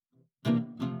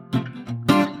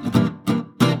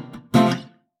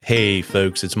Hey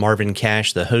folks, it's Marvin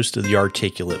Cash, the host of The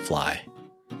Articulate Fly.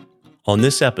 On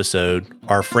this episode,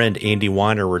 our friend Andy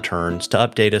Weiner returns to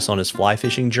update us on his fly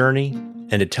fishing journey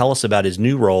and to tell us about his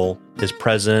new role as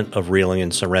president of Reeling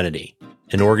and Serenity,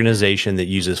 an organization that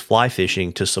uses fly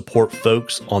fishing to support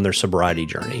folks on their sobriety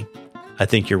journey. I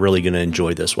think you're really going to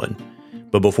enjoy this one.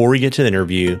 But before we get to the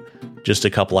interview, just a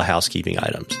couple of housekeeping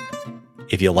items.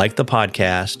 If you like the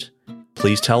podcast,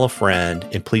 please tell a friend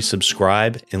and please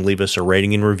subscribe and leave us a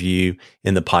rating and review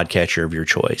in the podcatcher of your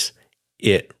choice.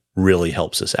 It really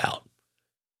helps us out.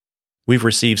 We've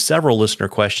received several listener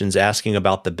questions asking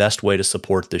about the best way to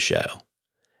support the show.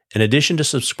 In addition to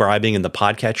subscribing in the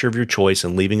podcatcher of your choice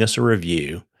and leaving us a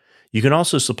review, you can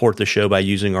also support the show by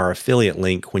using our affiliate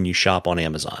link when you shop on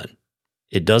Amazon.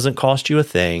 It doesn't cost you a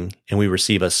thing, and we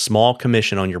receive a small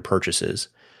commission on your purchases.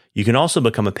 You can also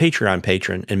become a Patreon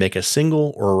patron and make a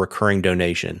single or a recurring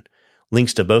donation.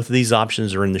 Links to both of these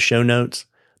options are in the show notes.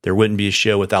 There wouldn't be a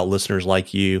show without listeners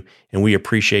like you, and we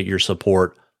appreciate your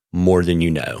support more than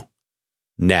you know.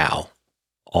 Now,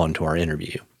 on to our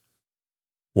interview.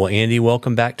 Well, Andy,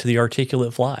 welcome back to The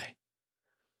Articulate Fly.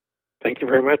 Thank you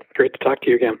very much. Great to talk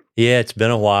to you again. Yeah, it's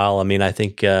been a while. I mean, I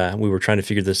think we were trying to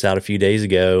figure this out a few days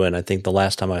ago, and I think the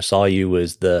last time I saw you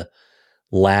was the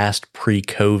last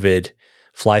pre-COVID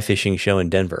fly fishing show in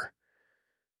Denver.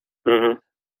 Mm-hmm.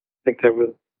 I think that was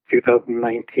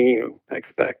 2019, I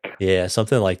expect. Yeah,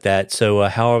 something like that. So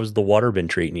how has the water been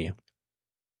treating you?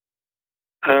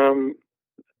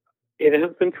 It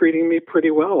has been treating me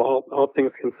pretty well, all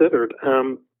things considered.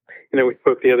 We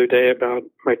spoke the other day about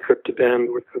my trip to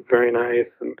Bend, which was very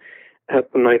nice, and had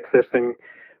some nice fishing.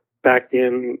 Back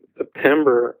in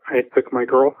September, I took my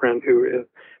girlfriend, who is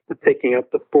taking up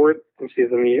the sport, and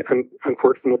she's in the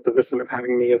unfortunate position of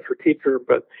having me as her teacher,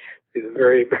 but she's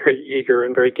very, very eager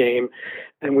and very game.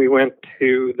 And we went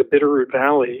to the Bitterroot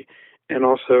Valley and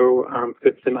also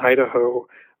fished in Idaho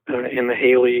in the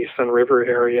Haley Sun River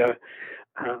area,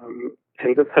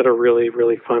 and just had a really,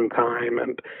 really fun time.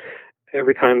 And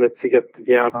every time that she gets to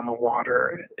be out on the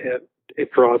water,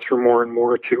 it draws her more and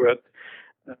more to it.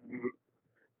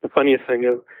 The funniest thing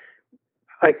is,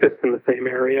 I fished in the same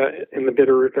area in the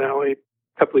Bitterroot Valley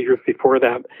a couple of years before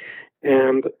that.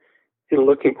 And in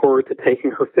looking forward to taking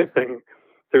her fishing,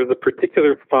 there's a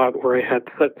particular spot where I had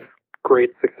such great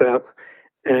success.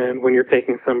 And when you're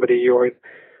taking somebody, you always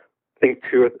think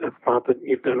to a spot that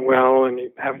you've done well and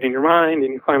you have it in your mind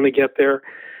and you finally get there.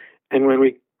 And when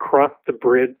we crossed the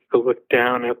bridge to look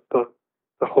down at the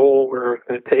hole where I was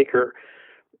going to take her,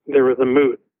 there was a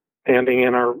moose standing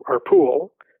in our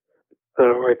pool. So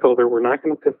I told her, we're not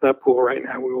going to fish that pool right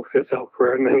now. We will fish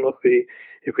elsewhere, and then we'll see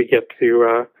if we get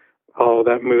to follow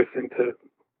that moose into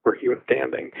where he was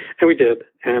standing. And we did,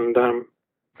 and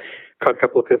caught a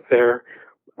couple of fish there.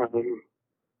 But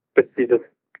she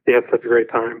had such a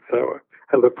great time. So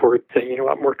I look forward to taking a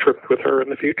lot more trips with her in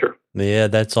the future. Yeah,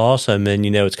 that's awesome. And,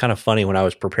 it's kind of funny when I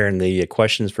was preparing the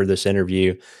questions for this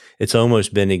interview, it's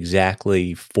almost been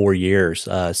exactly 4 years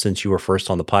since you were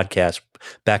first on the podcast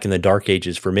back in the dark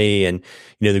ages for me. And,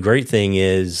 the great thing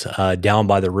is Down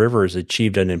by the River has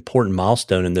achieved an important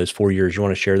milestone in those 4 years. You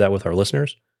want to share that with our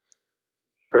listeners?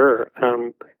 Sure.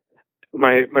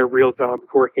 My real job is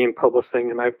working in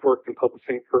publishing, and I've worked in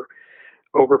publishing for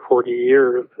over 40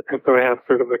 years. And so I have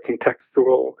sort of a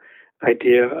contextual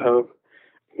idea of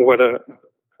what a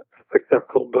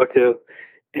successful book is.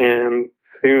 And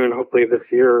soon, hopefully this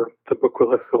year, the book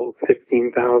will have sold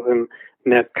 15,000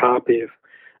 net copies,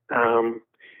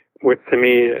 which to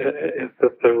me is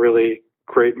just a really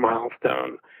great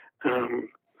milestone.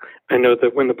 I know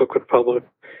that when the book was published,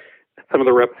 some of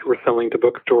the reps who were selling to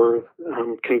bookstores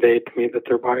conveyed to me that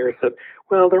their buyers said,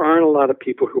 well, there aren't a lot of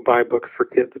people who buy books for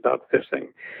kids about fishing.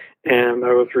 And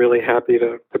I was really happy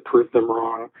to prove them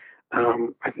wrong.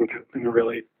 I think it's been a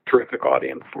really terrific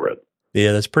audience for it.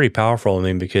 Yeah, that's pretty powerful. I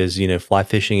mean, because, fly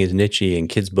fishing is niche-y and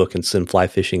kids' book and some fly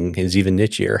fishing is even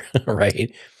nichier,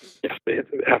 right? Yes, it's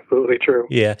absolutely true.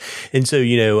 Yeah. And so,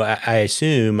 I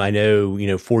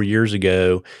assume, 4 years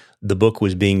ago, the book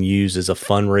was being used as a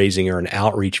fundraising or an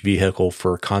outreach vehicle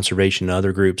for conservation and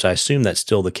other groups. I assume that's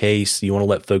still the case. You want to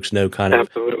let folks know kind of,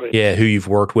 absolutely, who you've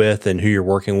worked with and who you're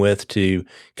working with to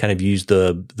kind of use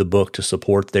the book to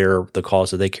support the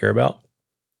cause that they care about?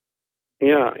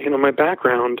 Yeah. My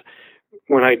background,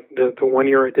 when the 1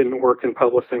 year I didn't work in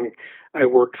publishing, I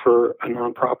worked for a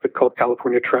nonprofit called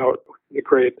California Trout, a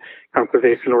great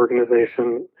conservation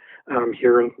organization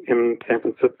here in San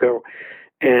Francisco.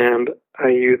 And I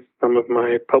used some of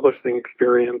my publishing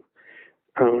experience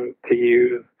to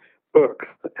use books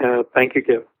as thank you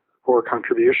gifts for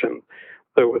contributions.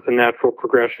 So it was a natural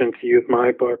progression to use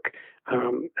my book as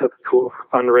a tool for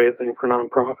fundraising for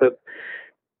nonprofits.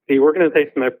 The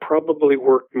organization I probably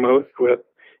worked most with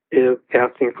is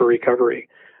Casting for Recovery.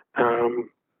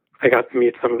 I got to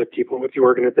meet some of the people with the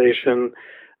organization,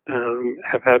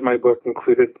 have had my book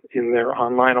included in their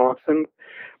online auctions,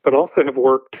 but also have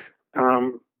worked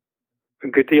a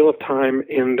good deal of time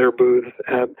in their booths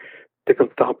at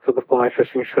different stops of the fly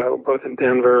fishing show, both in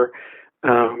Denver,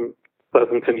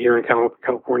 Pleasanton here in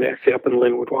California, actually up in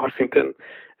Linwood, Washington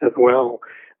as well.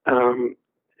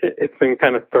 It's been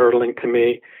kind of startling to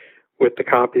me with the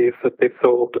copies that they've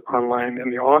sold online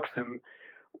in the auction,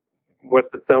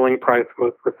 what the selling price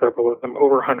was for several of them,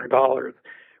 over $100,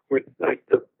 which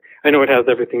I know it has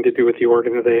everything to do with the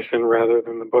organization rather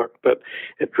than the book, but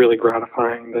it's really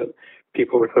gratifying that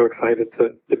people were so excited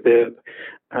to bid.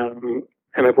 And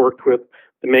I've worked with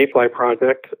the Mayfly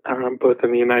Project, both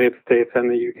in the United States and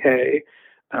the UK,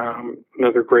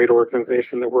 another great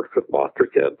organization that works with foster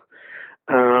kids.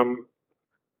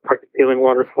 Healing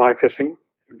Waters Fly Fishing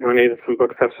donated some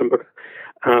books, have some books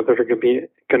that are going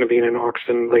to be in an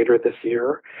auction later this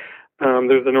year.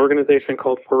 There's an organization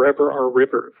called Forever Our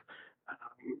Rivers,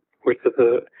 which is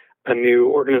a new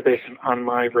organization on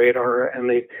my radar, and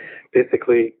they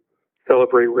basically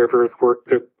celebrate rivers, work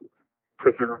to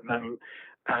preserve them,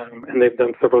 and they've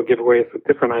done several giveaways with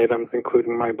different items,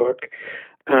 including my book.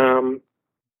 And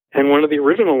one of the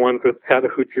original ones was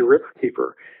Chattahoochee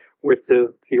Riverkeeper, which is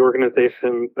the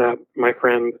organization that my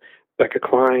friend Becca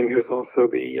Klein, who's also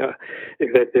the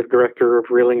executive director of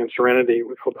Reeling and Serenity,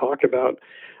 which we'll talk about,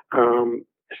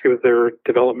 she was their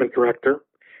development director,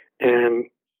 and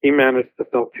he managed to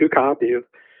sell 2 copies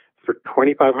for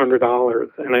 $2,500,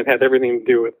 and it had everything to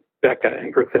do with Becca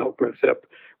and her salesmanship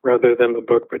rather than the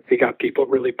book, but she got people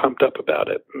really pumped up about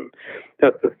it, and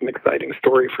that's just an exciting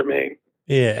story for me.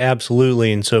 Yeah,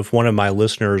 absolutely. And so if one of my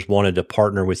listeners wanted to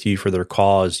partner with you for their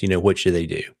cause, what should they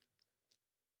do?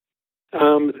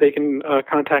 They can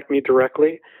contact me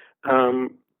directly.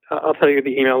 I'll tell you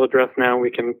the email address now.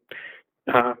 We can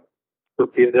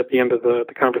repeat it at the end of the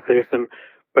conversation,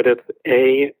 but it's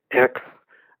AXWEINER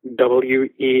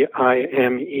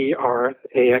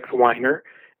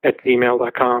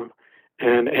 @gmail.com.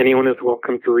 And anyone is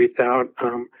welcome to reach out.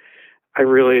 I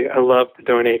love to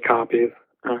donate copies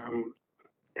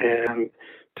and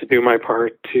to do my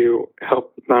part to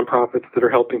help nonprofits that are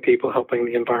helping people, helping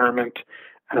the environment.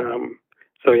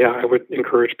 So yeah, I would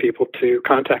encourage people to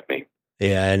contact me.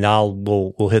 Yeah, and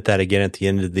we'll hit that again at the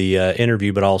end of the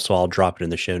interview, but also I'll drop it in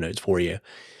the show notes for you.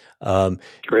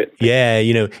 Great. Yeah,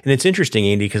 and it's interesting,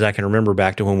 Andy, because I can remember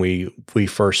back to when we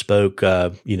first spoke,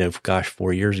 4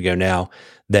 years ago now,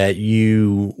 that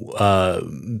you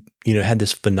had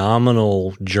this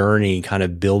phenomenal journey kind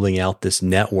of building out this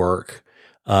network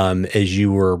as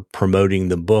you were promoting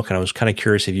the book. And I was kind of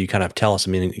curious if you kind of tell us,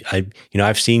 I mean,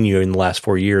 I've seen you in the last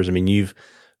 4 years. I mean, you've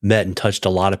met and touched a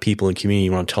lot of people in the community.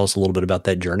 You want to tell us a little bit about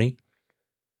that journey?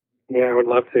 Yeah, I would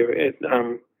love to.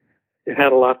 It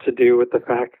had a lot to do with the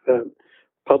fact that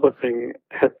publishing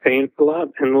has changed a lot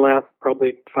in the last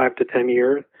probably 5 to 10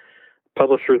 years.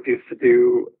 Publishers used to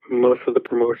do most of the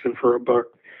promotion for a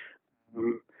book,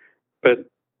 but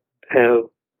as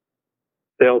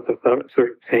sales have sort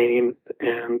of changed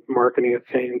and marketing has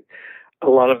changed, a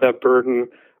lot of that burden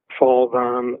falls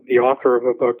on the author of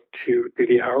a book to do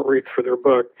the outreach for their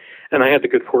book. And I had the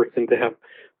good fortune to have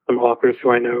some authors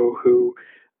who I know who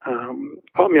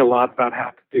taught me a lot about how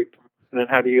to do and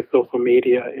how to use social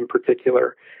media in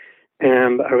particular.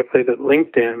 And I would say that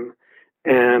LinkedIn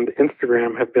and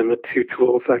Instagram have been the 2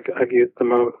 tools I've used the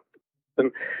most.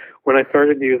 And when I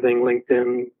started using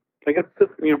LinkedIn, I guess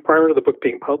just prior to the book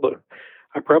being published,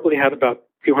 I probably had about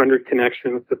 200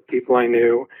 connections with people I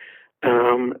knew.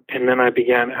 And then I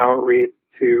began outreach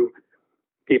to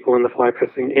people in the fly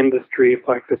fishing industry,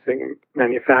 fly fishing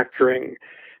manufacturing,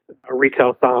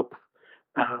 retail shops,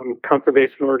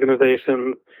 conservation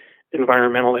organizations,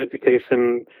 environmental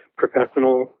education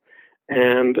professionals.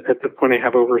 And at this point, I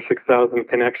have over 6,000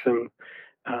 connections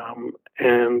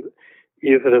and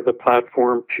use it as a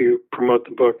platform to promote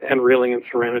the book and Reeling and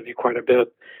Serenity quite a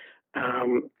bit.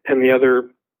 And the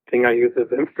other thing I use is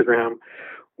Instagram,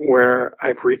 where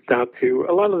I've reached out to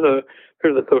a lot of the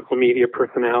social media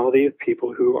personalities,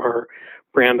 people who are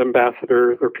brand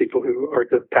ambassadors or people who are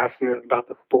just passionate about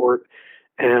the sport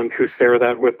and who share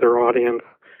that with their audience.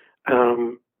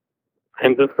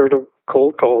 And just sort of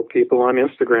cold called people on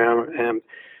Instagram and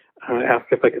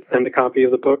asked if I could send a copy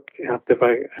of the book, asked if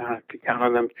I could count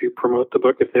on them to promote the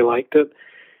book if they liked it.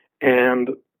 And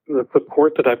the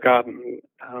support that I've gotten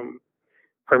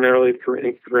primarily through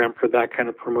Instagram for that kind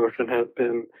of promotion has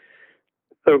been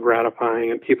so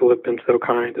gratifying, and people have been so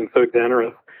kind and so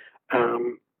generous.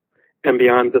 Um, and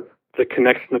beyond the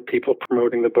connection of people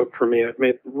promoting the book for me, I've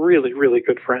made really, really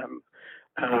good friends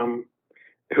um,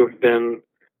 who have been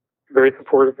very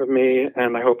supportive of me,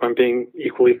 and I hope I'm being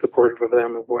equally supportive of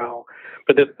them as well.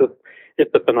 But it's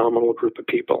a phenomenal group of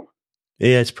people.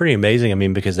 Yeah, it's pretty amazing. I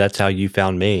mean, because that's how you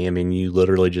found me. I mean, you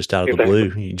literally just out of the Exactly.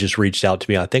 blue, you just reached out to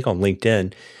me, I think on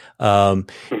LinkedIn. Um,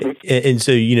 Mm-hmm. and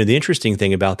so, you know, the interesting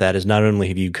thing about that is not only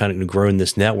have you kind of grown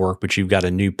this network, but you've got a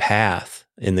new path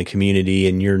in the community,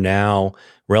 and you're now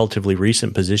relatively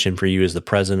recent position for you as the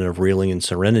president of Reeling and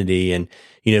Serenity. And,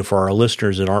 you know, for our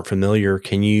listeners that aren't familiar,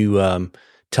 can you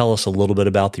tell us a little bit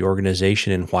about the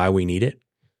organization and why we need it?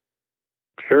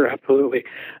 Sure, absolutely.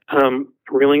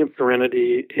 Reeling and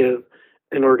Serenity is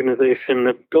an organization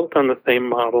that's built on the same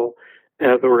model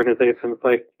as organizations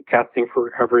like Casting for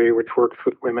Recovery, which works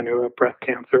with women who have breast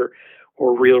cancer,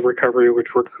 or Real Recovery,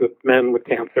 which works with men with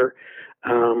cancer,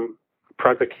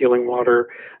 Project Healing Water,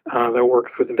 that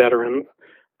works with veterans,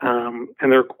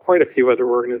 and there are quite a few other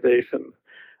organizations.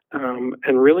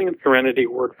 And Reeling and Serenity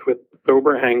works with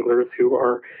sober anglers who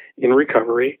are in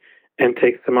recovery and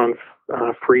takes them on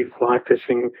free fly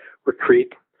fishing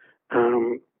retreats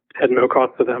at no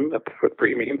cost to them. That's what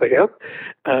free means, I guess.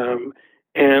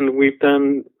 And we've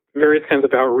done various kinds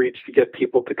of outreach to get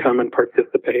people to come and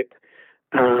participate.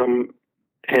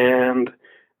 And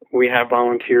we have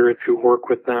volunteers who work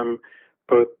with them,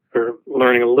 both for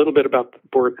learning a little bit about the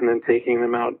sport and then taking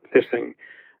them out fishing.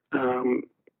 Um,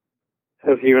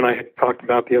 as you and I had talked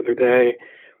about the other day,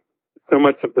 so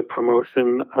much of the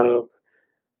promotion of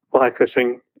fly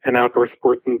fishing and outdoor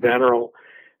sports in general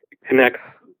connects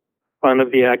fun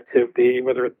of the activity,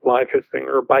 whether it's fly fishing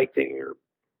or biking or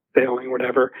sailing,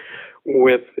 whatever,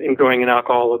 with enjoying an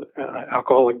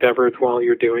alcoholic beverage while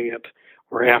you're doing it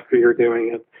or after you're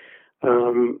doing it.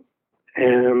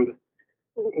 And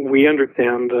we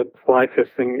understand that fly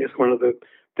fishing is one of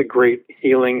the great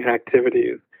healing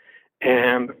activities.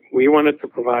 And we wanted to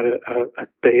provide a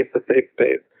space, a safe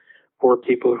space for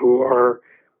people who are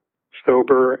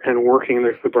sober and working in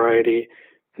their sobriety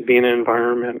to be in an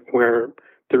environment where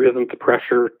there isn't the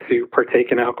pressure to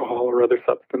partake in alcohol or other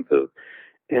substances,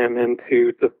 and then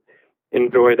to just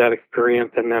enjoy that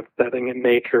experience in that setting in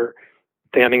nature,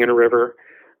 standing in a river,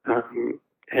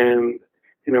 and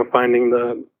finding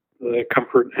the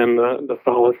comfort and the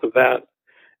solace of that,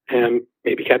 and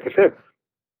maybe catch a fish.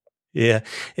 Yeah.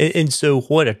 And so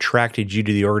what attracted you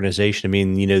to the organization? I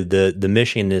mean, you know, the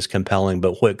mission is compelling,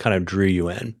 but what kind of drew you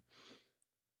in?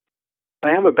 I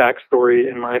have a backstory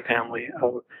in my family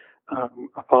of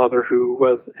a father who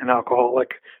was an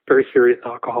alcoholic, very serious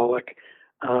alcoholic,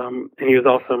 and he was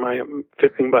also my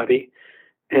fishing buddy.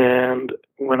 And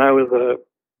when I was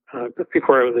just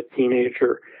before I was a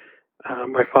teenager,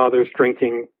 my father's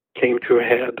drinking came to a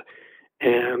head,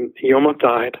 and he almost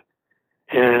died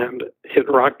and hit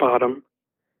rock bottom.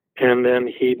 And then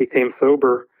he became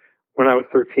sober when I was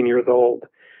 13 years old.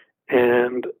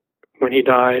 And when he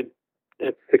died,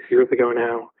 it's 6 years ago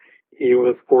now, he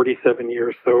was 47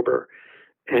 years sober.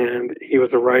 And he was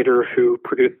a writer who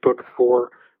produced books for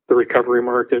the recovery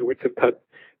market, which have touched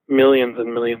millions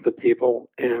and millions of people.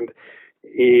 And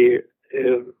he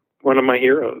is one of my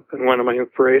heroes and one of my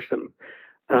inspirations.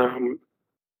 Um,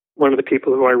 One of the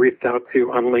people who I reached out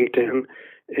to on LinkedIn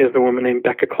is a woman named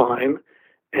Becca Klein.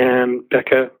 And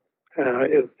Becca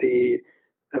is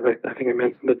as I think I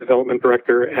mentioned, the development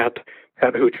director at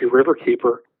Chattahoochee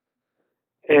Riverkeeper.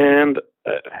 And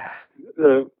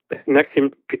the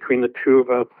connection between the two of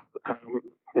us,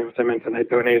 as I mentioned, I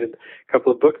donated a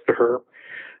couple of books to her.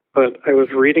 But I was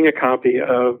reading a copy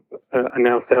of a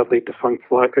now sadly defunct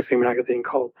fly fishing magazine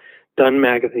called Done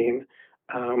Magazine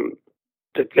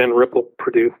that Jen Ripple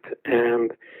produced,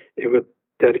 and it was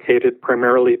dedicated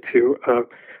primarily to a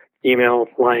female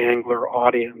fly angler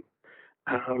audience.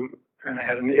 And I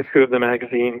had an issue of the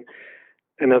magazine,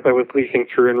 and as I was leafing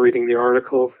through and reading the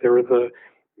articles, there was a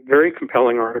very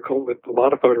compelling article with a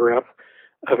lot of photographs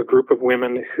of a group of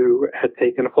women who had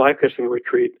taken a fly fishing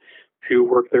retreat to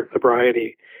work their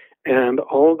sobriety. And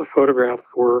all of the photographs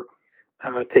were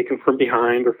taken from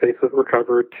behind, their faces were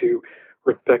covered to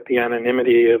respect the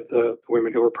anonymity of the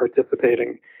women who were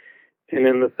participating. And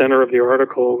in the center of the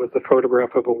article was a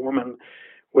photograph of a woman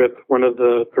with one of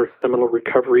the sort of seminal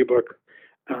recovery books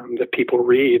that people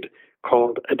read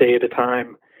called A Day at a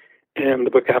Time. And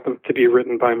the book happens to be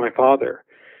written by my father.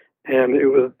 And it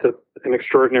was just an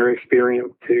extraordinary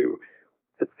experience to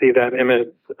see that image,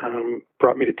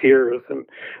 brought me to tears. And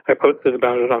I posted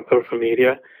about it on social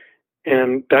media.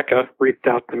 And Becca reached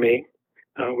out to me.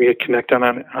 We had connected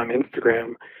on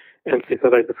Instagram. And she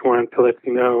said, I just wanted to let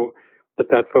you know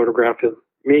that photograph is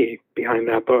me behind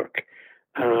that book.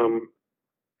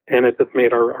 And it just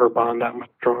made our bond that much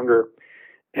stronger.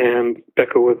 And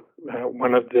Becca was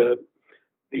one of the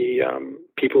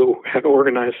people who had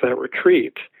organized that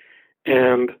retreat,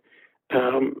 and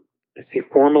she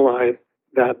formalized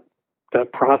that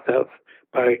process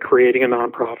by creating a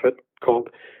nonprofit called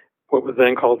what was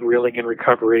then called Reeling in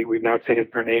Recovery. We've now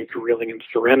changed our name to Reeling in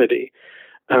Serenity.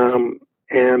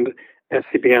 And as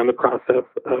she began the process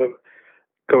of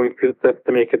going through the steps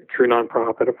to make it a true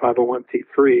nonprofit, a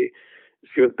 501c3,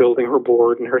 she was building her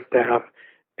board and her staff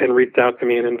and reached out to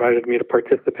me and invited me to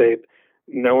participate,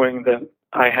 knowing that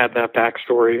I had that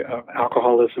backstory of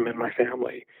alcoholism in my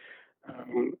family.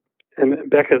 And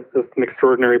Becca is just an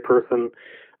extraordinary person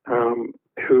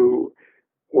who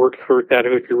works for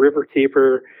Chattahoochee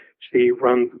Riverkeeper. She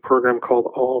runs a program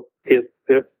called All Kids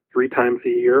Fish 3 times a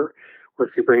year, where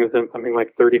she brings in something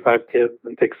like 35 kids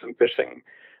and takes them fishing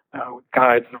with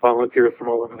guides and volunteers from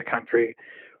all over the country.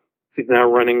 She's now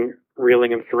running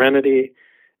Reeling in Serenity,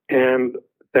 and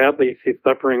sadly, she's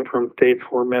suffering from stage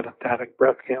 4 metastatic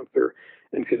breast cancer,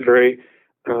 and she's very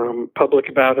public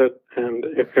about it and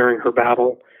is sharing her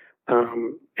battle.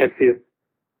 And she's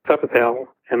tough as hell,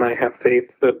 and I have faith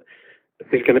that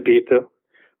she's going to beat this.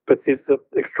 But she's just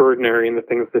extraordinary in the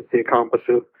things that she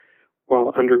accomplishes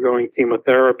while undergoing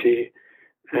chemotherapy.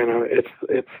 And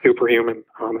it's superhuman,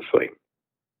 honestly.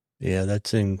 Yeah,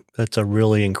 that's a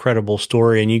really incredible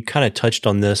story, and you kind of touched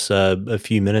on this a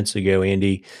few minutes ago,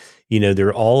 Andy. There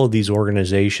are all of these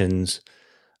organizations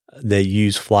that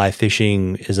use fly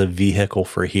fishing as a vehicle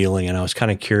for healing, and I was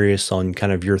kind of curious on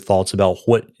kind of your thoughts about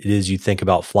what it is you think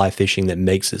about fly fishing that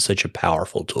makes it such a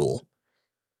powerful tool.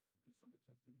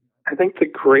 I think the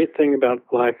great thing about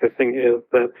fly fishing is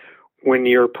that when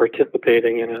you're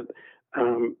participating in it,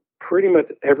 pretty much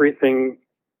everything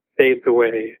fades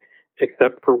away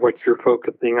except for what you're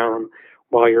focusing on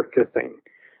while you're fishing.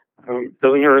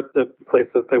 Doesn't hurt the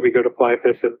places that we go to fly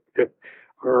fish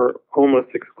are almost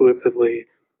exclusively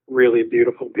really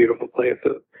beautiful, beautiful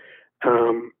places.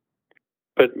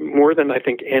 But more than I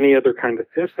think any other kind of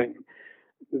fishing,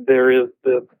 there is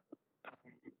this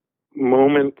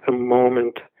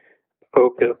moment-to-moment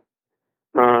focus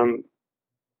on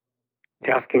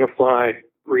casting a fly,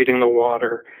 reading the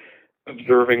water,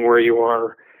 observing where you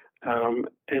are,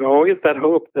 and always that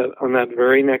hope that on that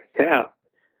very next cast,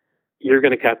 you're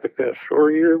going to catch a fish,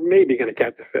 or you're maybe going to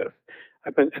catch a fish.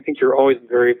 I think you're always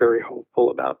very, very hopeful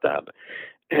about that.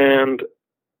 And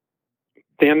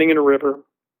standing in a river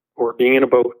or being in a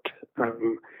boat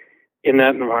in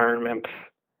that environment,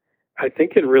 I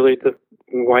think it really just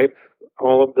wipes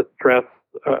all of the stress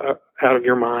out of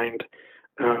your mind.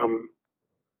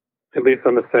 At least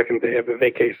on the second day of a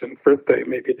vacation. First day,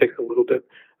 maybe it takes a little bit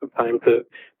of time to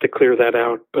clear that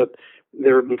out. But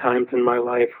there have been times in my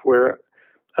life where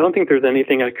I don't think there's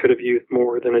anything I could have used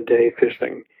more than a day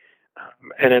fishing.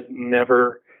 And it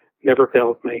never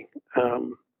fails me.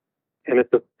 And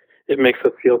it makes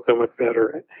us feel so much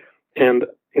better. And,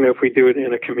 if we do it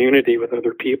in a community with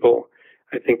other people,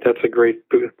 I think that's a great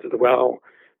boost as well,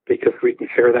 because we can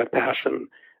share that passion.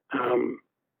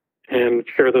 And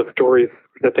share those stories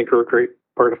that I think are a great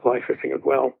part of fly fishing as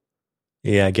well.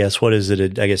 Yeah, I guess what is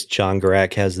it? I guess John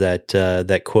Garak has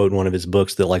that quote in one of his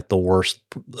books that like the worse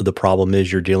the problem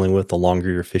is you're dealing with, the longer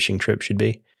your fishing trip should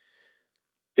be.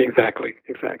 Exactly.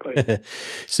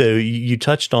 So you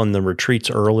touched on the retreats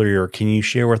earlier. Can you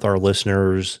share with our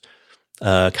listeners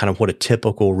kind of what a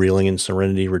typical Reeling in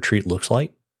Serenity retreat looks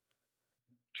like?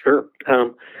 Sure.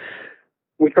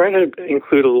 We try to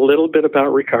include a little bit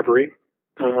about recovery.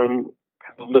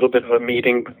 A little bit of a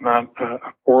meeting, but not a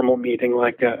formal meeting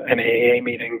like an AA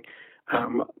meeting.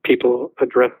 People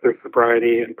address their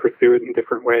sobriety and pursue it in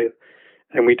different ways,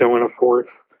 and we don't want to force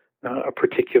a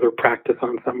particular practice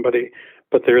on somebody,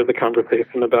 but there is a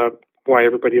conversation about why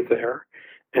everybody's there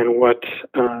and what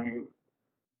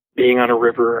being on a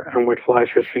river and what fly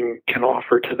fishing can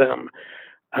offer to them.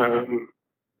 And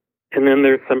then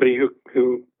there's somebody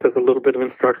who does a little bit of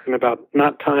instruction about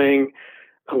knot tying,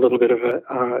 a little bit of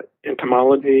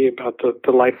entomology about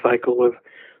the life cycle of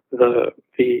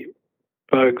the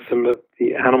bugs and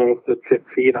the animals that fish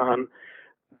feed on.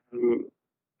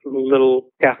 Little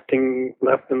casting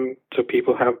lessons so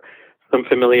people have some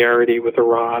familiarity with a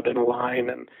rod and a line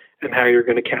and how you're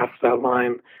going to cast that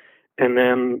line. And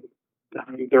then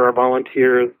there are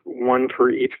volunteers, one for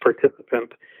each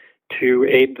participant, to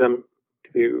aid them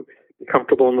to be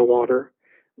comfortable in the water,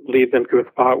 lead them to a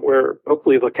spot where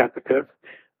hopefully they'll catch a fish.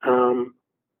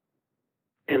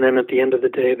 And then at the end of the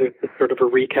day, there's this sort of a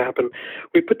recap. And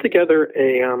we put together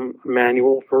a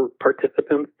manual for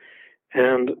participants.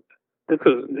 And this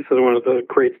is one of the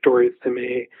great stories to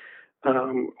me.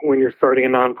 When you're starting a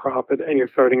nonprofit and you're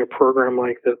starting a program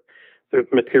like this, there's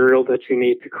material that you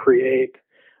need to create.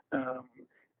 Um,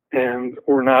 and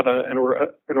we're not an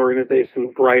organization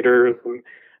of writers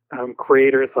and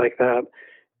creators like that.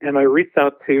 And I reached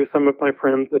out to some of my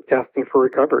friends at Casting for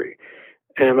Recovery,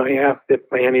 and I asked if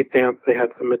by any chance they had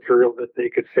some material that they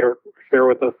could share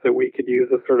with us that we could use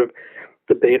as sort of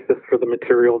the basis for the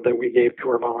material that we gave to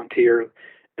our volunteers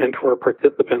and to our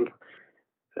participants.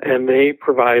 And they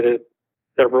provided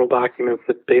several documents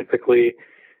that basically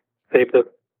saved us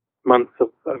months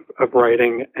of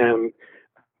writing and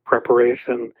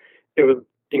preparation. It was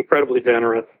incredibly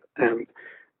generous, and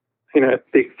it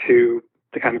speaks to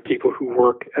the kind of people who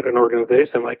work at an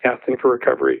organization like Casting for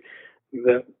Recovery,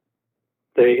 that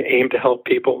they aim to help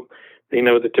people. They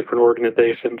know that different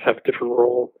organizations have different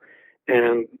roles,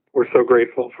 and we're so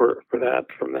grateful for that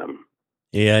from them.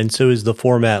 Yeah, and so is the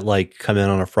format like come in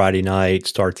on a Friday night,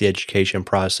 start the education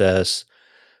process,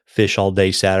 fish all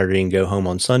day Saturday, and go home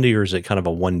on Sunday, or is it kind of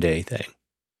a one-day thing?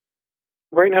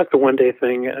 Right now, it's a one-day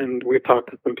thing, and we've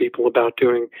talked to some people about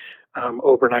doing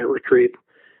overnight retreats.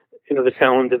 The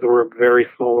challenge is we're a very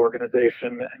small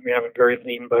organization, and we have a very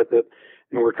lean budget,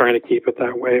 and we're trying to keep it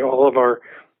that way. All of our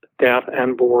staff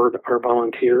and board are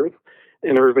volunteers,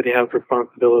 and everybody has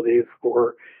responsibilities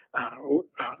for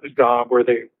a job where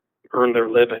they earn their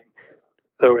living.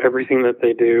 So everything that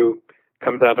they do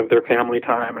comes out of their family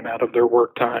time and out of their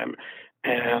work time.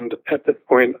 And at this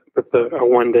point, with a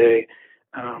one-day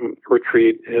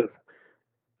retreat is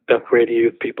the best way to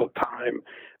use people's time.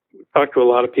 Talked to a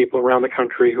lot of people around the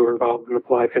country who are involved in the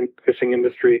fly fishing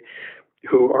industry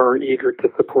who are eager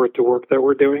to support the work that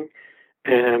we're doing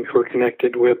and who are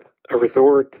connected with a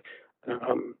resort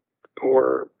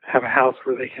or have a house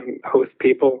where they can host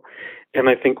people. And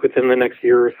I think within the next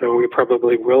year or so, we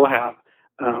probably will have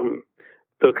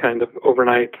those kind of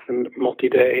overnights and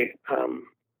multi-day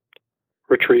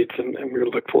retreats, and we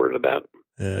look forward to that.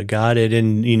 Got it.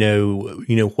 And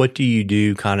what do you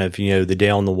do? Kind of, the day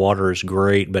on the water is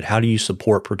great, but how do you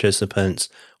support participants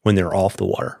when they're off the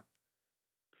water?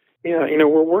 Yeah,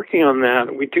 we're working on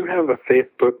that. We do have a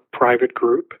Facebook private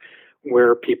group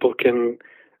where people can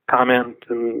comment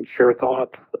and share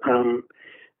thoughts.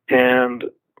 And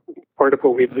part of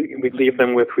what we leave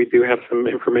them with, we do have some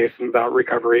information about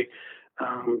recovery,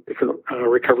 different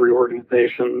recovery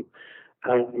organizations,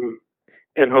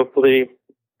 and hopefully,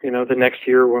 the next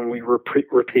year when we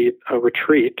repeat a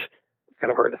retreat, it's kind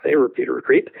of hard to say repeat a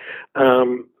retreat,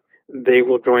 they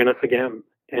will join us again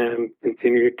and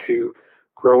continue to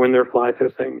grow in their fly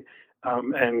fishing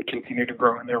and continue to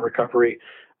grow in their recovery.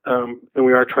 And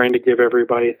we are trying to give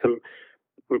everybody some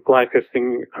fly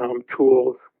fishing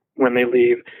tools when they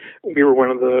leave. We were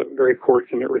one of the very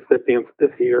fortunate recipients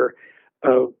this year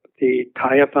of the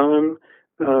tie-a-thon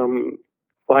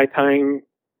fly tying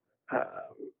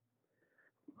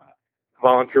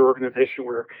volunteer organization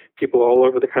where people all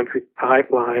over the country tie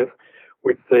flies,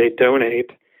 which they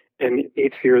donate. And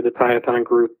each year the tie-a-thon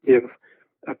group gives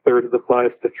a third of the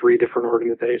flies to 3 different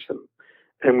organizations.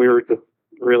 And we were just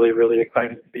really, really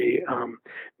excited to be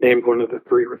named one of the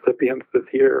 3 recipients this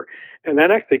year. And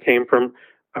that actually came from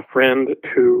a friend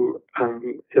who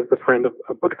is a friend of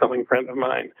a book-selling friend of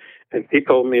mine. And he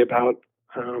told me about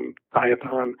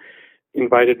tie-a-thon,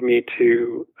 invited me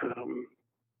to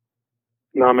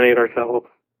nominate ourselves,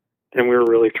 and we were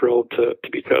really thrilled to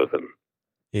be chosen.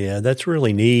 Yeah, that's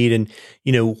really neat. And,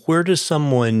 where does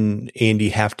someone, Andy,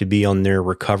 have to be on their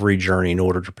recovery journey in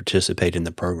order to participate in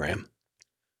the program?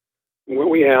 What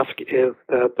we ask is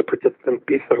that the participants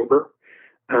be sober.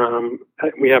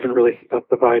 We haven't really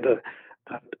specified a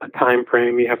time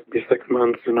frame. You have to be 6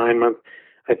 months or 9 months.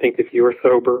 I think if you are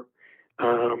sober,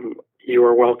 you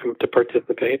are welcome to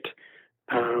participate.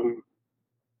 And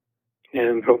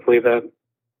hopefully that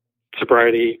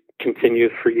sobriety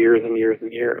continues for years and years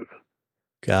and years.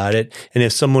 Got it. And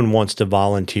if someone wants to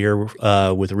volunteer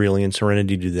with Really and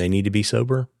Serenity, do they need to be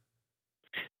sober?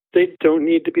 They don't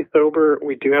need to be sober.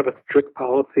 We do have a strict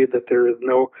policy that there is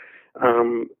no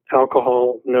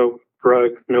alcohol, no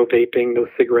drugs, no vaping, no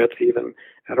cigarettes even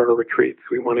at our retreats.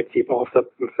 We want to keep all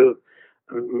substances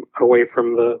away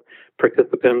from the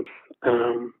participants,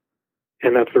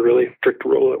 and that's a really strict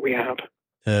rule that we have.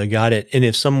 Got it. And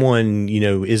if someone,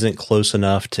 isn't close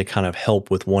enough to kind of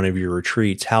help with one of your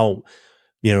retreats, how,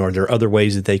 are there other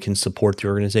ways that they can support the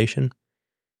organization?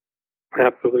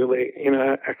 Absolutely.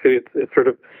 Actually, it's sort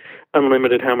of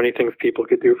unlimited how many things people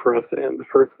could do for us. And the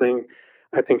first thing,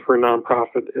 I think, for a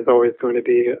nonprofit is always going to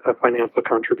be a financial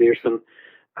contribution.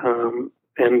 And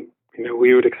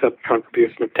we would accept a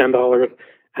contribution of $10,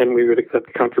 and we would accept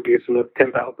a contribution of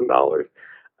 $10,000.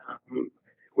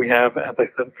 We have, as I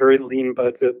said, very lean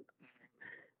budget.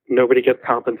 Nobody gets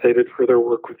compensated for their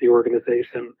work with the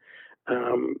organization.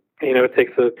 It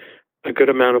takes a good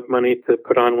amount of money to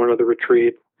put on one of the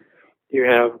retreats. You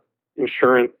have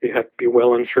insurance. You have to be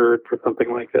well insured for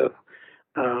something like this.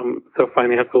 So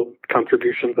financial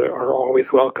contributions are always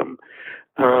welcome.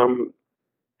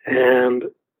 And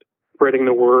spreading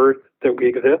the word that we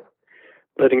exist,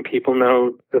 letting people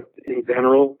know just in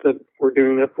general that we're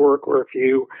doing this work, or if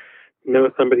you know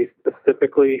somebody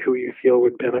specifically who you feel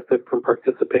would benefit from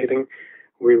participating,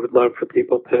 we would love for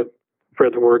people to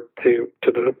spread the word to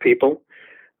those people.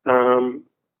 And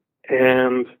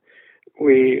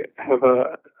we have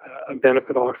a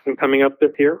benefit auction coming up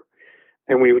this year,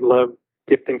 and we would love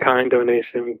gift in kind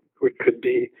donations, which could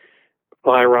be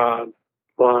fly rods,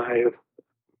 flies,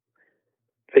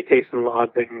 vacation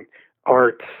lodging,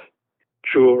 art,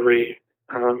 jewelry.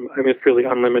 It's really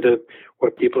unlimited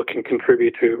what people can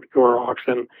contribute to our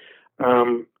auction.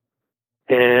 And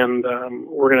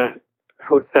we're going to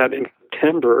host that in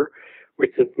September,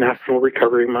 which is National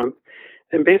Recovery Month.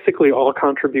 And basically all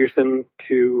contributions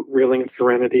to Reeling and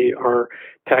Serenity are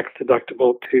tax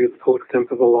deductible to the full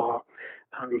extent of the law.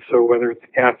 So whether it's a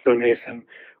gas donation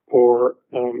or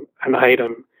an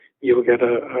item, you'll get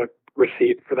a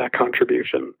receipt for that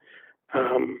contribution.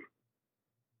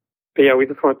 But yeah, we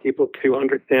just want people to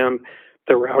understand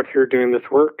that we're out here doing this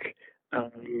work.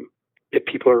 If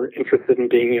people are interested in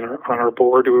being on our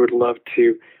board, we would love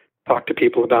to talk to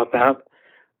people about that.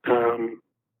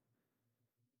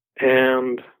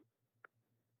 And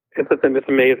it's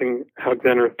amazing how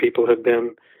generous people have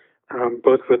been,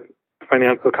 both with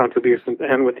financial contributions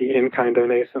and with the in-kind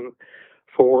donations.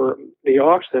 For the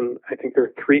auction, I think there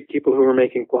are 3 people who are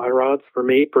making fly rods for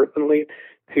me personally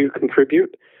to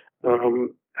contribute.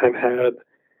 I've had,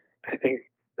 I think,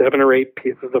 7 or 8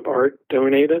 pieces of art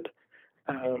donated.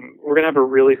 We're going to have a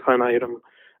really fun item,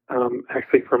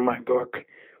 actually, from my book.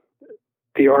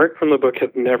 The art from the book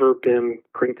has never been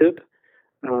printed.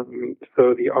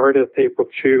 So the artist, April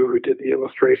Chu, who did the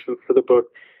illustrations for the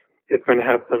book, is going to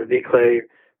have some V-Clay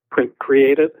print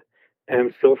created,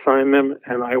 and she'll sign them,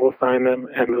 and I will sign them,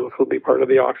 and those will be part of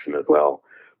the auction as well.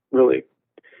 Really,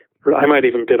 I might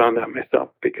even bid on that myself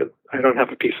because I don't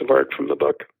have a piece of art from the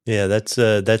book. Yeah, that's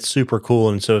super cool.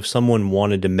 And so if someone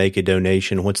wanted to make a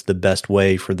donation, what's the best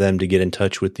way for them to get in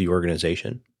touch with the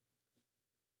organization?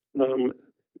 On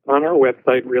our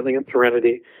website, Reeling and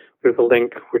Serenity, there's a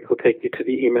link which will take you to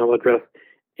the email address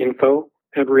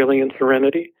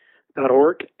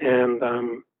info@reelingandserenity.org.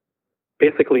 And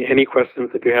basically any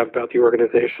questions that you have about the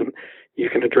organization, you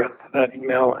can address that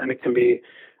email, and it can be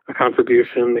a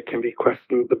contribution. It can be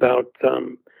questions about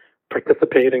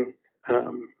participating,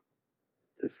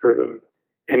 sort of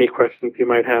any questions you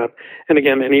might have. And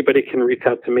again, anybody can reach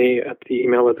out to me at the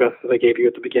email address that I gave you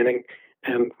at the beginning,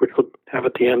 and which we'll have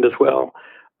at the end as well.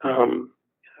 I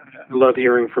love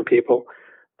hearing from people.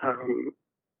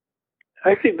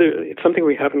 Actually, it's something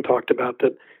we haven't talked about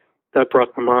that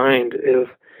brought to mind is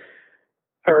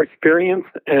our experience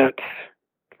at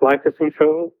fly fishing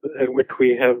shows at which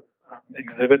we have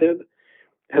exhibited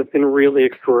has been really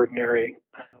extraordinary.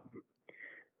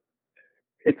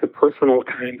 It's a personal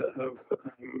kind of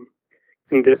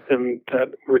condition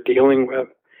that we're dealing with.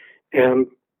 And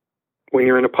when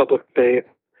you're in a public space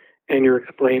and you're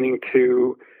explaining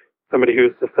to somebody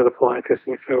who's just at a fly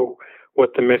fishing show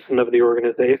what the mission of the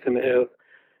organization is,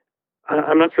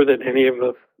 I'm not sure that any of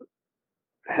us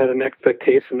had an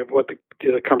expectation of what the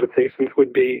conversations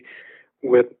would be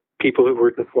with people who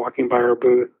were just walking by our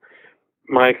booth.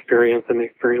 My experience and the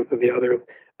experience of the others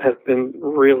has been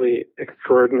really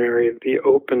extraordinary. The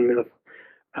openness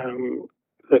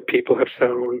that people have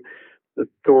shown, the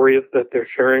stories that they're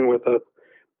sharing with us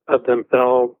of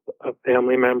themselves, of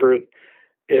family members,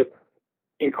 it's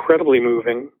incredibly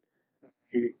moving.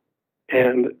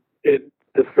 And it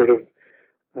just sort of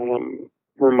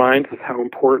reminds us how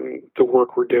important the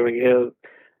work we're doing is,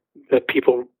 that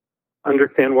people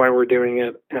understand why we're doing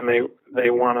it, and they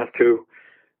want us to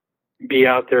be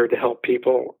out there to help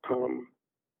people.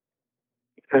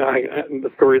 And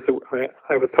the stories that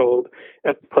I was told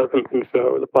at the Pleasanton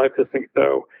show, the fly fishing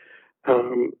show,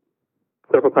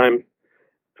 several times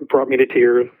brought me to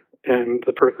tears, and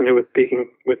the person who was speaking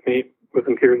with me was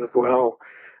in tears as well.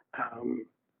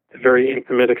 It's a very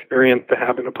intimate experience to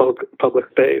have in a public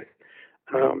space,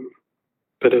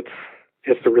 but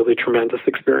it's a really tremendous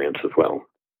experience as well.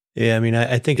 Yeah, I mean,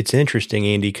 I think it's interesting,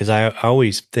 Andy, because I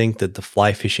always think that the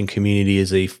fly fishing community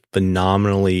is a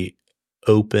phenomenally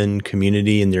open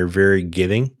community and they're very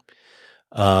giving.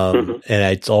 And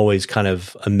it's always kind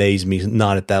of amazed me,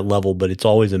 not at that level, but it's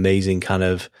always amazing kind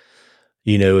of,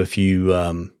 if you,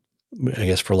 I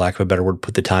guess for lack of a better word,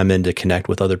 put the time in to connect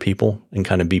with other people and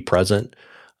kind of be present,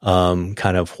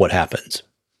 kind of what happens.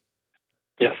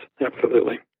 Yes,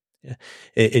 absolutely. Yeah.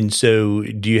 And so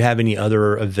do you have any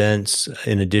other events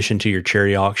in addition to your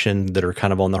charity auction that are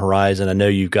kind of on the horizon? I know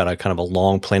you've got a kind of a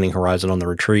long planning horizon on the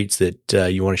retreats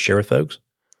that you want to share with folks.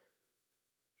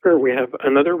 Sure. We have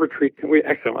another retreat.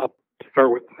 I'll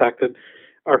start with the fact that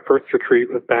our first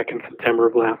retreat was back in September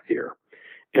of last year.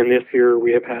 And this year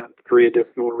we have had 3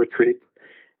 additional retreats.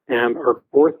 And our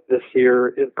fourth this year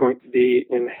is going to be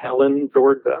in Helen,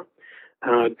 Georgia,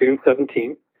 June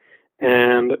 17th.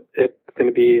 And it's going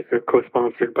to be sort of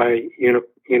co-sponsored by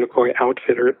Unicoi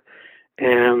Outfitters.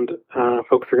 And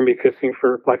folks are going to be fly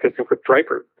fishing for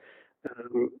stripers,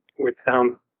 which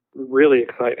sounds really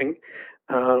exciting.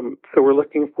 So we're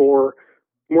looking for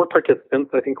more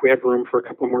participants. I think we have room for a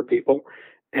couple more people.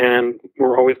 And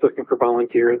we're always looking for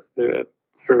volunteers.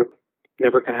 Sort of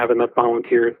never can have enough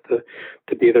volunteers to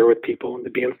be there with people and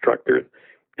to be instructors.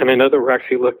 And I know that we're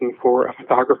actually looking for a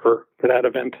photographer for that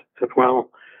event as well.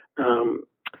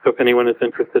 So if anyone is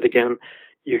interested, again,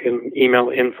 you can email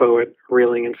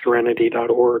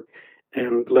info@reelingandserenity.org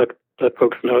and let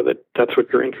folks know that that's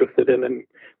what you're interested in, and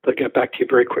they'll get back to you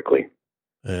very quickly.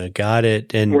 Got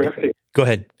it. And go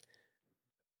ahead.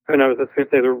 And I was just going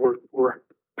to say that we're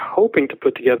hoping to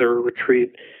put together a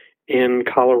retreat in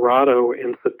Colorado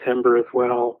in September as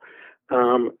well.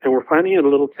 And we're finding it a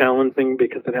little challenging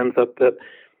because it ends up that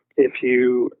if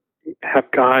you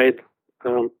have guides,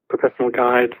 professional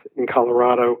guides in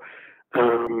Colorado,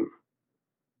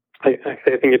 I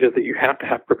think it is that you have to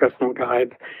have professional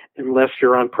guides unless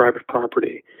you're on private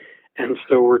property. And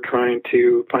so we're trying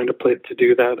to find a place to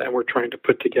do that, and we're trying to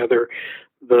put together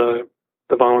the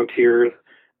volunteers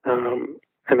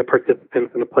and the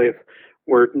participants in a place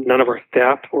where none of our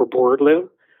staff or board live.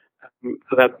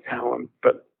 So that's a challenge.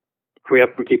 But we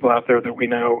have some people out there that we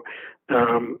know,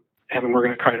 and we're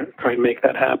going to try and make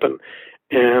that happen.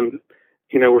 And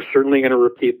we're certainly going to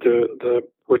repeat the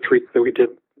retreats that we did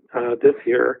this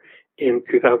year in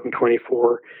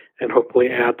 2024, and hopefully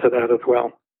add to that as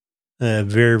well.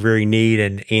 Very, very neat.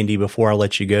 And Andy, before I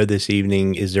let you go this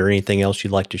evening, is there anything else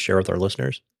you'd like to share with our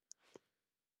listeners?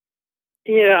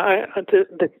 Yeah,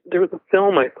 there was a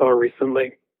film I saw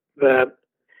recently that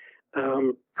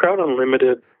Trout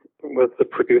Unlimited was the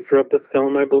producer of this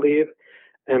film, I believe,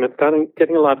 and it's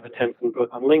getting a lot of attention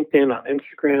both on LinkedIn, on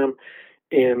Instagram,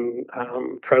 in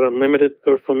Trout Unlimited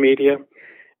social media.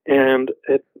 And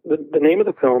the name of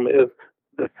the film is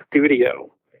The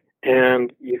Studio,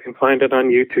 and you can find it on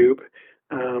YouTube.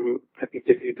 I think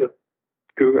if you just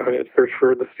search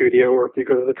for The Studio, or if you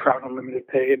go to the Trout Unlimited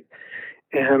page.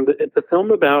 And it's a film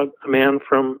about a man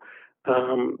from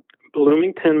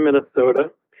Bloomington, Minnesota.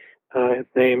 His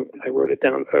name, I wrote it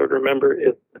down so I would remember,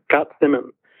 is Scott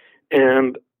Simmons.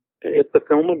 And it's a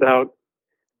film about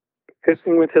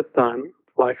fishing with his son,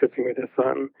 fly fishing with his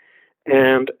son,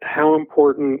 and how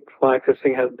important fly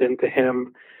fishing has been to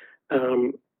him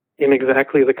in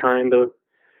exactly the kind of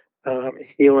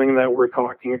healing that we're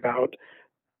talking about.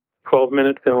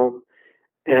 12-minute film,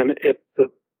 and it's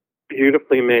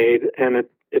beautifully made, and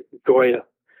it's joyous.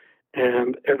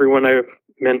 And everyone I've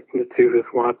mentioned it to who's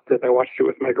watched it, I watched it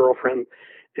with my girlfriend.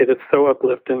 It is so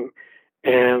uplifting,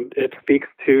 and it speaks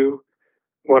to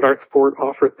what our sport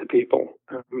offers to people.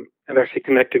 I've actually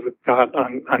connected with Scott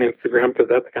on Instagram because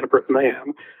that's the kind of person I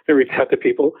am. I reach out to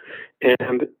people,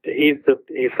 and he's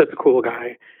such a cool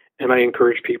guy, and I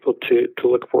encourage people to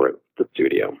look for it, The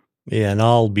Studio. Yeah, and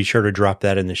I'll be sure to drop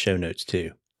that in the show notes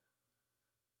too.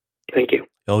 Thank you.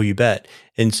 Oh, you bet.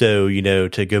 And so,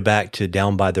 to go back to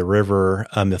Down by the River,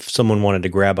 if someone wanted to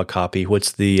grab a copy,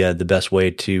 what's the best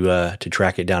way to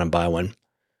track it down and buy one?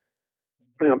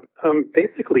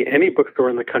 Basically, any bookstore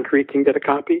in the country can get a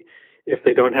copy. If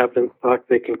they don't have it in stock,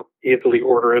 they can easily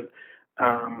order it,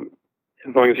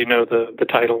 as long as you know the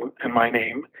title and my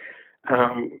name.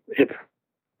 It's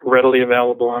readily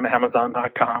available on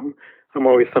Amazon.com. I'm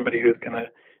always somebody who's going to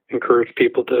encourage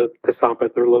people to shop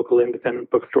at their local independent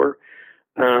bookstore.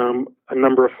 A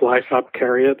number of fly shops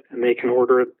carry it, and they can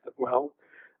order it as well.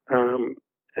 And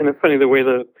it's funny, the way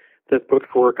that books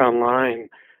work online,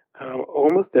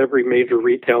 almost every major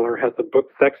retailer has a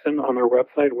book section on their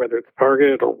website, whether it's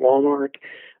Target or Walmart,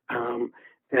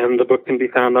 and the book can be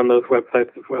found on those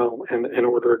websites as well and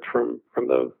ordered from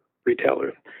those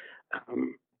retailers.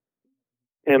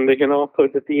 And they can also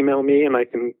just email me, and I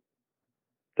can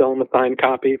sell them a signed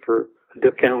copy for a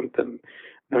discount. And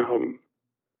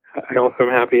I also am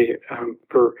happy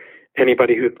for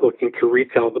anybody who's looking to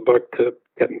retail the book to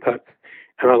get in touch.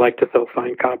 And I like to sell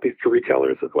signed copies to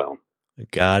retailers as well.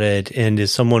 Got it. And if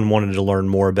someone wanted to learn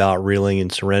more about Reeling in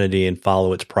Serenity and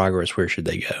follow its progress, where should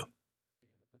they go?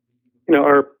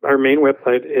 Our main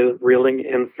website is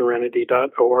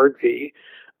reelinginserenity.org.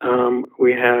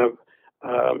 We have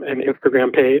an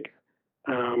Instagram page,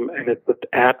 and it's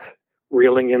at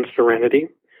Reeling in Serenity.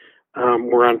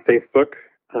 We're on Facebook.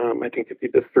 I think if you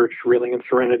just search Reeling in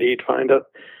Serenity, you'd find us.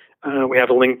 We have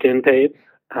a LinkedIn page.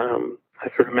 I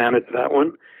sort of manage that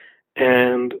one.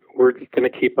 And we're just going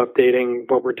to keep updating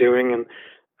what we're doing. And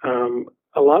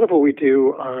a lot of what we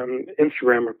do on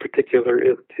Instagram in particular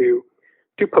is to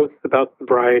do posts about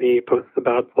sobriety, posts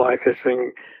about fly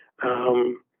fishing,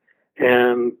 and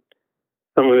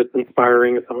some of it's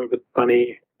inspiring, some of it's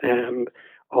funny, and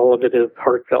all of it is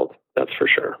heartfelt, that's for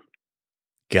sure.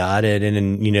 Got it. And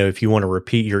then, if you want to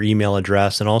repeat your email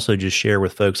address and also just share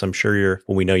with folks, I'm sure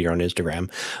we know you're on Instagram.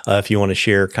 If you want to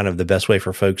share kind of the best way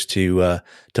for folks to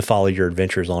follow your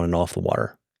adventures on and off the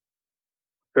water.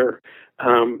 Sure.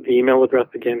 The email address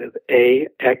again is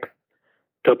AXWEINER,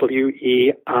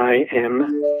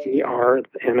 it's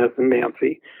N as in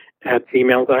Nancy, at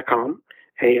gmail.com,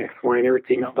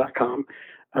 AXWeiner@gmail.com.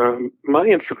 My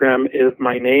Instagram is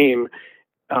my name,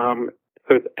 so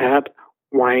it's at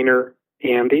Weiner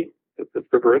Andy. It's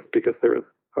reversed because there's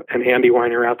an Andy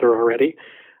Weiner out there already.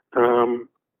 And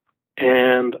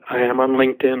I am on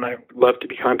LinkedIn. I would love to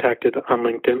be contacted on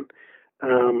LinkedIn.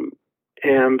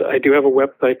 And I do have a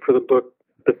website for the book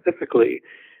specifically,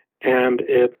 and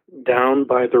it's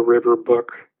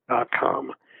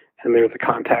downbytheriverbook.com. And there's a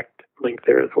contact link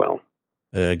there as well.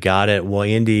 Got it. Well,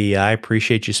 Andy, I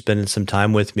appreciate you spending some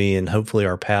time with me, and hopefully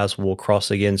our paths will cross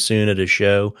again soon at a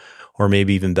show, or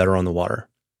maybe even better on the water.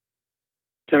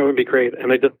 That would be great.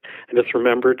 And I just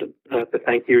remembered to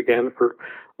thank you again for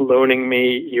loaning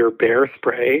me your bear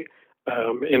spray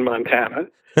in Montana,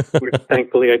 which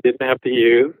thankfully I didn't have to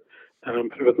use.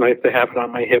 But it was nice to have it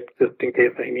on my hip just in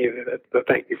case I needed it. So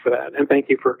thank you for that. And thank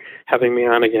you for having me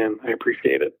on again. I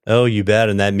appreciate it. Oh, you bet.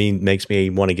 And that makes me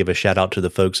want to give a shout out to the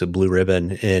folks at Blue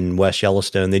Ribbon in West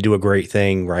Yellowstone. They do a great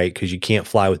thing, right? Because you can't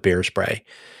fly with bear spray.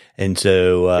 And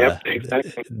so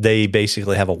exactly. They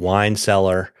basically have a wine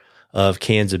cellar of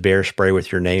cans of bear spray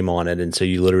with your name on it. And so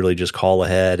you literally just call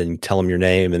ahead and tell them your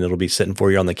name, and it'll be sitting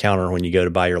for you on the counter when you go to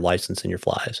buy your license and your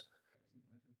flies.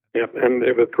 Yep. And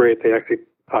it was great. They actually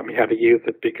taught me how to use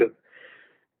it, because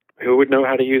who would know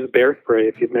how to use bear spray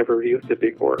if you've never used it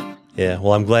before? Yeah.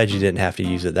 Well, I'm glad you didn't have to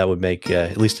use it. That would make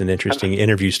at least an interesting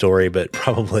interview story, but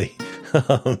probably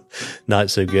not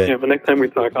so good. Yeah. But next time we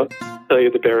talk, I'll tell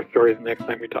you the bear stories next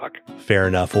time we talk. Fair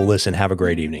enough. Well, listen, have a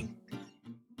great evening.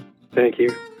 Thank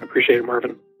you. I appreciate it,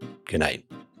 Marvin. Good night.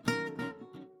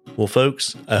 Well,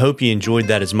 folks, I hope you enjoyed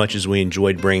that as much as we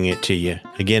enjoyed bringing it to you.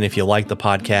 Again, if you like the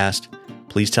podcast,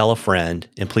 please tell a friend,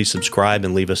 and please subscribe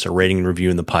and leave us a rating and review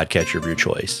in the podcatcher of your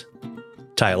choice.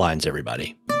 Tight lines,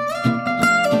 everybody.